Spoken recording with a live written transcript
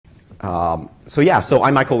So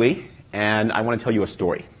I'm Michael Lee, and I want to tell you a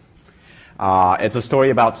story. It's a story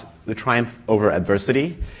about the triumph over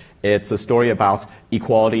adversity. It's a story about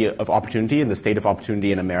equality of opportunity and the state of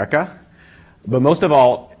opportunity in America. But most of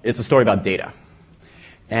all, it's a story about data.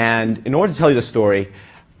 And in order to tell you the story,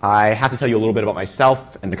 I have to tell you a little bit about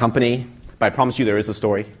myself and the company, but I promise you there is a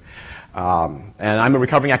story. And I'm a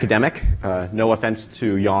recovering academic. No offense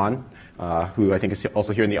to Jan, who I think is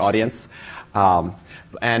also here in the audience.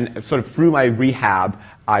 And sort of through my rehab,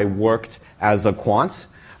 I worked as a quant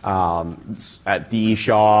at D.E.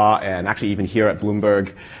 Shaw and actually even here at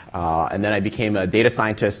Bloomberg. And then I became a data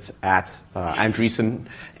scientist at Andreessen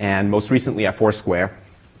and most recently at Foursquare.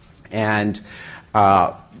 And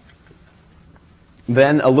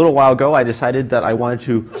then a little while ago, I decided that I wanted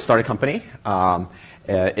to start a company.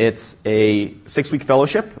 It's a 6-week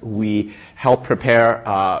fellowship. We help prepare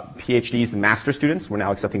PhDs and master students. We're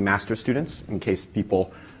now accepting master students in case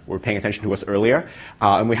people were paying attention to us earlier.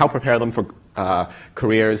 And we help prepare them for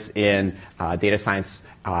careers in data science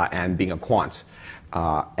and being a quant.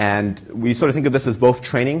 And we sort of think of this as both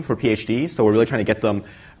training for PhDs, so we're really trying to get them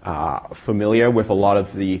familiar with a lot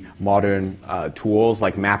of the modern tools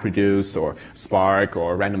like MapReduce or Spark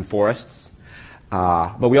or random forests.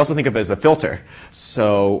 But we also think of it as a filter.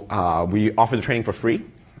 So we offer the training for free.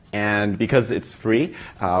 And because it's free,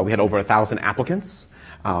 we had over 1,000 applicants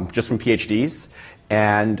just from PhDs.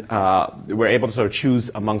 And we're able to sort of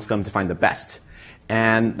choose amongst them to find the best.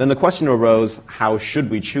 And then the question arose, how should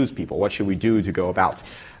we choose people? What should we do to go about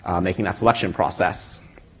making that selection process?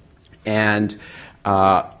 And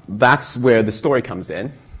that's where the story comes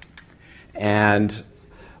in. And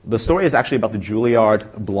the story is actually about the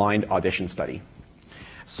Juilliard blind audition study.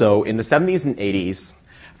 So in the 70s and 80s,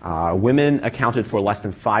 women accounted for less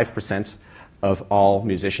than 5% of all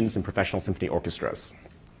musicians in professional symphony orchestras.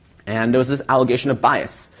 And there was this allegation of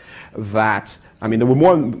bias that, I mean, there were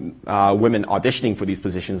more women auditioning for these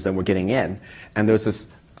positions than were getting in. And there was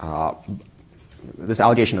this, this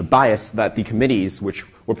allegation of bias that the committees, which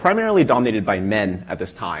were primarily dominated by men at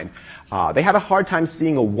this time, they had a hard time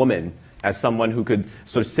seeing a woman as someone who could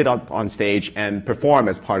sort of sit up on stage and perform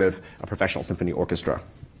as part of a professional symphony orchestra.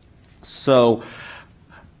 So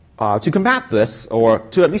to combat this, or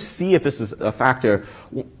to at least see if this is a factor,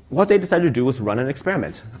 what they decided to do was run an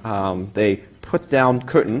experiment. They put down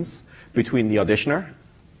curtains between the auditioner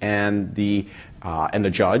and the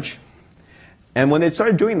judge. And when they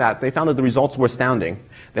started doing that, they found that the results were astounding.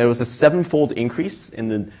 There was a 7-fold increase in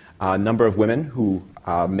the number of women who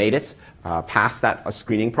made it past that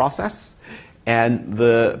screening process. And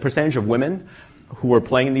the percentage of women who were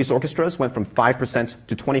playing in these orchestras went from 5%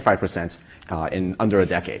 to 25% in under a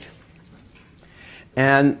decade.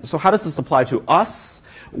 And so how does this apply to us?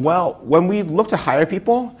 Well, when we look to hire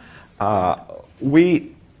people, we're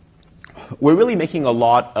really making a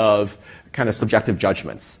lot of kind of subjective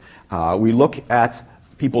judgments. We look at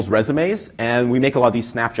people's resumes, and we make a lot of these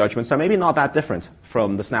snap judgments that are maybe not that different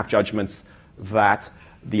from the snap judgments that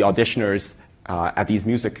the auditioners at these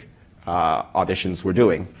music auditions were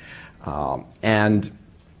doing. And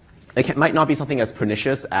it might not be something as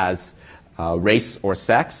pernicious as race or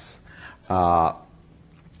sex.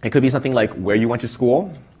 It could be something like where you went to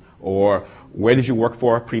school, or where did you work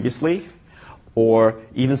for previously, or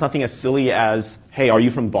even something as silly as, hey, are you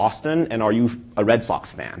from Boston and are you a Red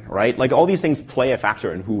Sox fan, right? Like all these things play a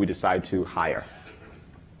factor in who we decide to hire.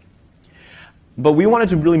 But we wanted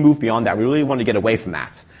to really move beyond that. We really wanted to get away from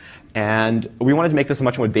that. And we wanted to make this a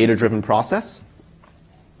much more data-driven process.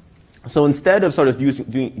 So instead of sort of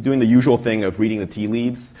doing the usual thing of reading the tea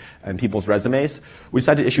leaves and people's resumes, we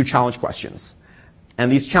decided to issue challenge questions. And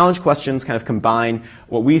these challenge questions kind of combine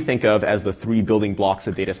what we think of as the 3 building blocks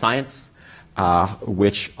of data science,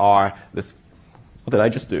 which are this. What did I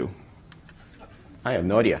just do? I have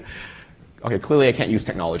no idea. Okay, clearly I can't use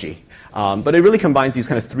technology. But it really combines these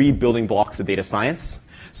kind of 3 building blocks of data science.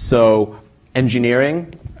 So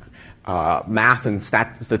engineering, math and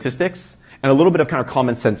statistics, and a little bit of kind of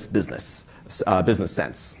common sense business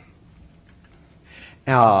sense.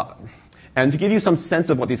 And to give you some sense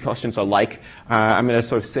of what these questions are like, I'm going to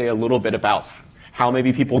sort of say a little bit about how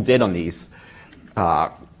maybe people did on these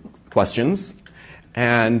questions.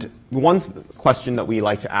 And one question that we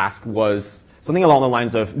like to ask was something along the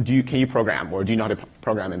lines of, can you program, or do you know how to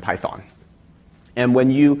program in Python? And when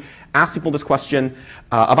you ask people this question,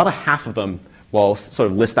 about a half of them will sort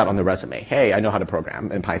of list that on their resume. Hey, I know how to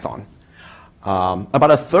program in Python.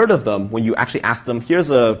 About a third of them, when you actually ask them, here's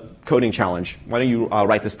a coding challenge, why don't you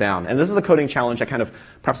write this down? And this is a coding challenge that kind of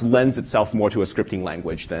perhaps lends itself more to a scripting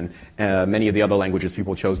language than many of the other languages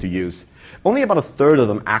people chose to use. Only about a third of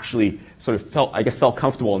them actually sort of felt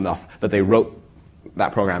comfortable enough that they wrote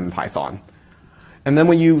that program in Python. And then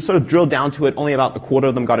when you sort of drill down to it, only about a quarter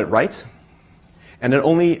of them got it right. And then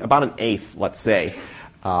only about an eighth, let's say,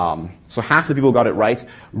 so half the people who got it right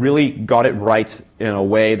really got it right in a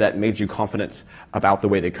way that made you confident about the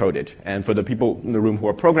way they coded. And for the people in the room who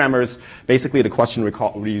are programmers, basically the question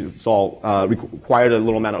required a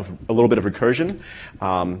little bit of recursion.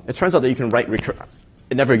 It turns out that you can write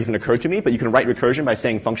it never even occurred to me, but you can write recursion by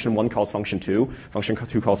saying function 1 calls function 2, function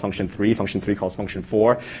 2 calls function 3, function 3 calls function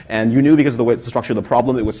 4. And you knew because of the way the structure of the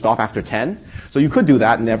problem, it would stop after 10. So you could do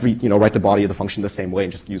that and write the body of the function the same way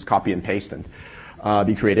and just use copy and paste and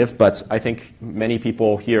be creative. But I think many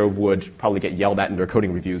people here would probably get yelled at in their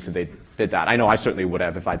coding reviews if they did that. I know I certainly would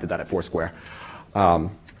have if I did that at Foursquare.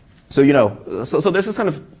 So there's this kind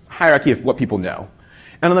of hierarchy of what people know.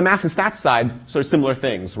 And on the math and stats side, sort of similar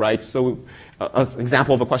things, right? So an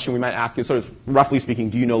example of a question we might ask is sort of, roughly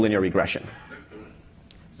speaking, do you know linear regression?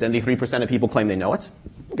 73% of people claim they know it.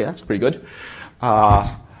 Okay, that's pretty good.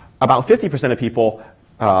 About 50% of people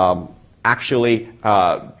actually,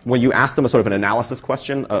 when you ask them a sort of an analysis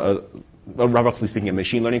question, roughly speaking, a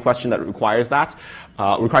machine learning question that requires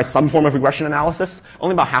some form of regression analysis,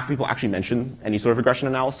 only about half of people actually mention any sort of regression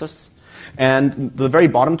analysis. And the very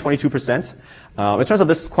bottom, 22%, it turns out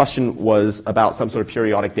this question was about some sort of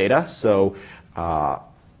periodic data. So about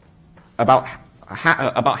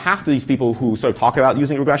half of these people who sort of talk about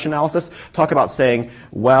using regression analysis talk about saying,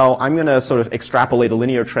 well, I'm going to sort of extrapolate a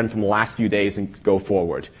linear trend from the last few days and go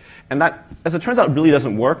forward. And that, as it turns out, really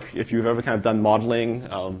doesn't work. If you've ever kind of done modeling,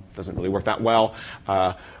 doesn't really work that well.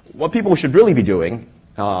 What people should really be doing,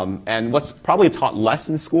 and what's probably taught less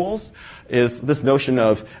in schools, is this notion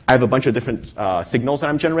of I have a bunch of different signals that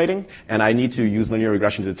I'm generating, and I need to use linear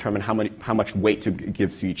regression to determine how much weight to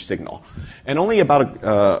give to each signal. And only about,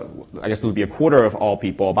 I guess it would be a quarter of all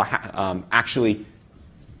people actually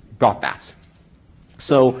got that.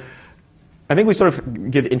 So I think we sort of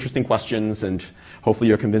give interesting questions, and hopefully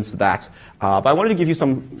you're convinced of that. But I wanted to give you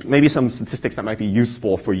maybe some statistics that might be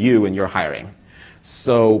useful for you in your hiring.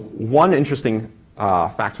 So one interesting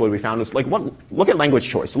factoid we found is look at language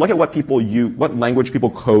choice. So look at what language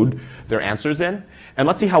people code their answers in, and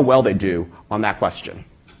let's see how well they do on that question.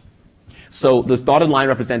 So this dotted line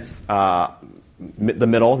represents the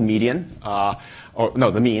middle, median,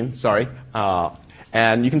 the mean, sorry.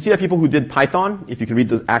 And you can see that people who did Python, if you can read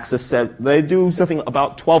the axis, says they do something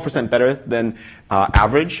about 12% better than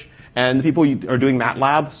average. And the people who are doing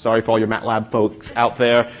MATLAB, sorry for all your MATLAB folks out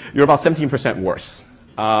there, you're about 17% worse.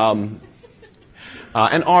 And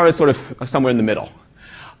R is sort of somewhere in the middle.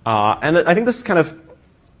 And I think this kind of,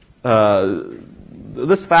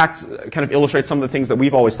 this fact kind of illustrates some of the things that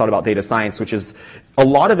we've always thought about data science, which is a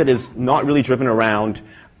lot of it is not really driven around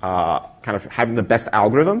kind of having the best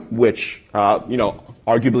algorithm, which,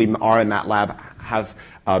 arguably R and MATLAB have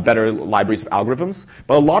better libraries of algorithms.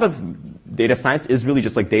 But a lot of data science is really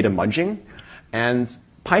just like data munging. And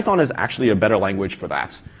Python is actually a better language for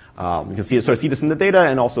that. You can sort of see this in the data,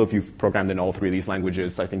 and also if you've programmed in all three of these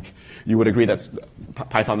languages, I think you would agree that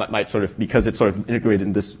Python might sort of, because it's sort of integrated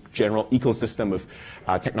in this general ecosystem of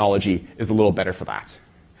technology, is a little better for that.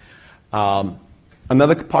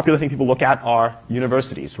 Another popular thing people look at are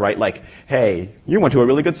universities, right? Like, hey, you went to a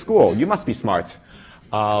really good school. You must be smart.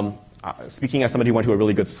 Speaking as somebody who went to a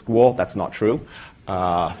really good school, that's not true.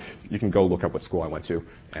 You can go look up what school I went to,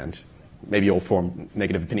 and maybe you'll form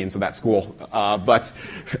negative opinions of that school.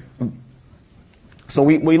 So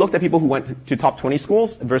we looked at people who went to top 20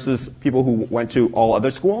 schools versus people who went to all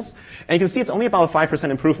other schools. And you can see it's only about a 5%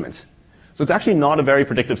 improvement. So it's actually not a very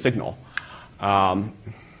predictive signal. Perhaps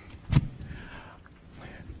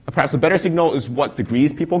a better signal is what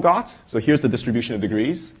degrees people got. So here's the distribution of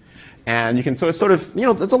degrees. And you can sort of,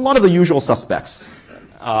 there's a lot of the usual suspects.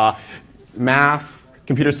 Math,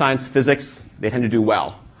 computer science, physics, they tend to do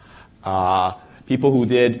well. People who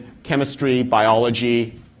did chemistry,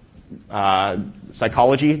 biology,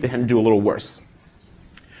 psychology, they tend to do a little worse.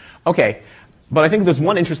 Okay, but I think there's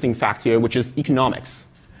one interesting fact here, which is economics.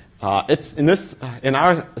 In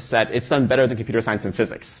our set, it's done better than computer science and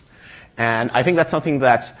physics. And I think that's something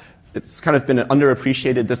that it's kind of been an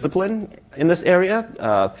underappreciated discipline in this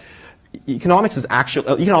area. Economics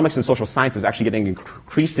and social science is actually getting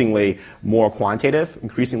increasingly more quantitative,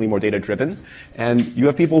 increasingly more data-driven. And you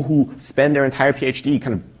have people who spend their entire PhD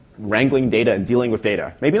kind of wrangling data and dealing with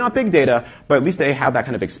data. Maybe not big data, but at least they have that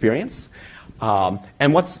kind of experience.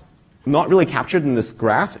 And what's not really captured in this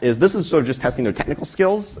graph is this is sort of just testing their technical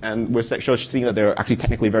skills, and we're seeing that they're actually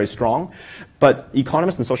technically very strong. But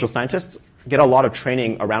economists and social scientists get a lot of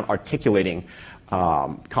training around articulating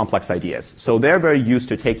complex ideas. So they're very used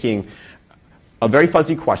to taking a very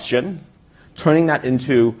fuzzy question, turning that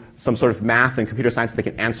into some sort of math and computer science that they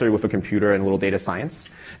can answer with a computer and a little data science,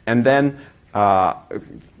 and then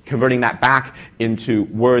converting that back into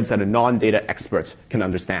words that a non-data expert can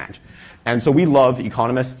understand. And so we love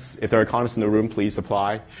economists. If there are economists in the room, please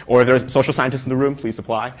apply. Or if there's social scientists in the room, please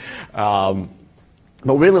apply.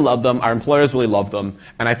 But we really love them. Our employers really love them.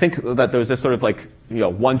 And I think that there's this sort of like,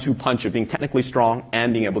 1-2 punch of being technically strong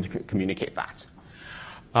and being able to communicate that.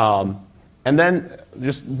 And then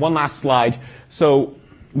just one last slide. So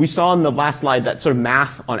we saw in the last slide that sort of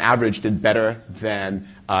math on average did better than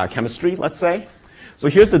chemistry, let's say. So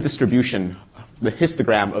here's the distribution, the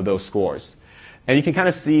histogram of those scores. And you can kind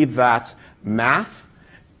of see that math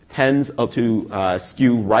tends to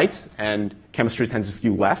skew right and chemistry tends to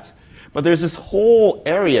skew left. But there's this whole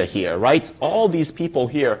area here, right? All these people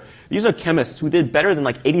here, these are chemists who did better than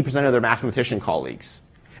like 80% of their mathematician colleagues.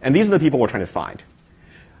 And these are the people we're trying to find.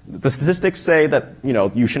 The statistics say that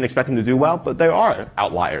you shouldn't expect them to do well, but there are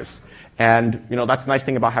outliers. And that's the nice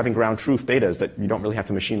thing about having ground truth data is that you don't really have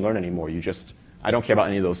to machine learn anymore. I don't care about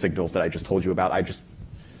any of those signals that I just told you about. I just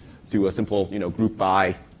do a simple group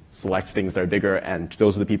by, select things that are bigger, and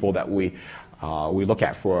those are the people that we look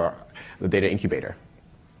at for the data incubator.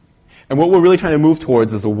 And what we're really trying to move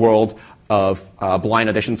towards is a world of blind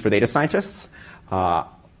auditions for data scientists.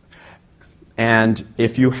 And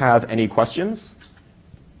if you have any questions,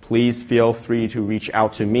 please feel free to reach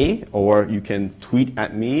out to me, or you can tweet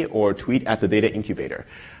at me or tweet at the data incubator.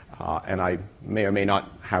 And I may or may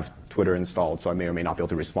not have Twitter installed, so I may or may not be able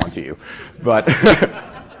to respond to you. But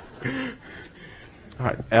all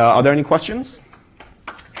right, are there any questions?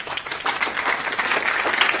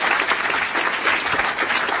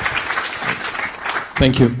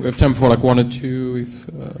 Thank you. We have time for like 1 or 2.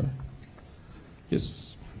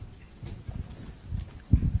 Yes.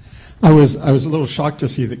 I was a little shocked to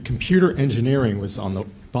see that computer engineering was on the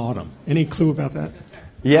bottom. Any clue about that?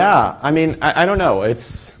 Yeah, I mean, I don't know.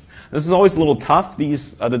 This is always a little tough.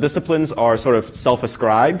 The disciplines are sort of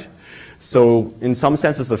self-ascribed. So in some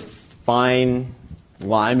sense, it's a fine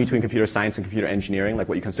line between computer science and computer engineering, like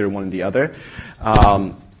what you consider one and the other.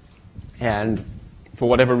 And for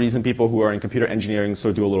whatever reason, people who are in computer engineering sort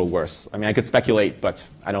of do a little worse. I mean, I could speculate, but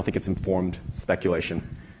I don't think it's informed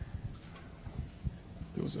speculation.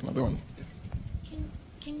 There was another one.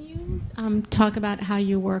 Can you talk about how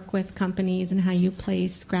you work with companies and how you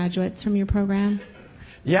place graduates from your program?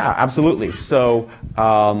 Yeah, absolutely. So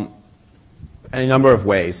in a number of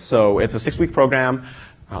ways. So it's a 6-week program.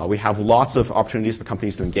 We have lots of opportunities for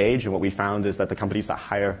companies to engage, and what we found is that the companies that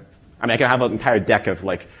hire, I mean, I can have an entire deck of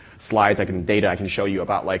like slides, data I can show you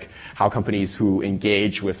about like how companies who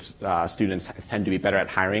engage with students tend to be better at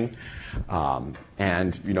hiring.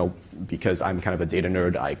 And because I'm kind of a data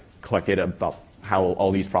nerd, I collect data about how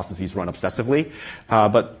all these processes run obsessively.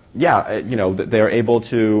 But yeah, they're able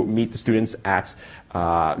to meet the students at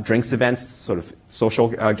drinks events, sort of social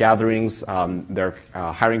gatherings. Their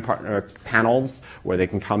hiring partner panels where they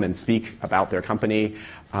can come and speak about their company.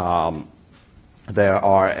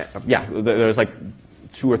 There's like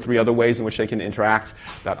 2 or 3 other ways in which they can interact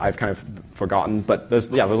that I've kind of forgotten. But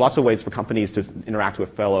there's lots of ways for companies to interact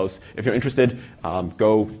with fellows. If you're interested,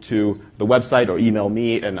 go to the website or email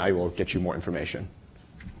me, and I will get you more information.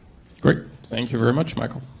 Great. Thank you very much,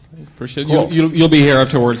 Michael. Appreciate it. Cool. You'll be here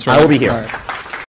afterwards, right? I will be here. All right.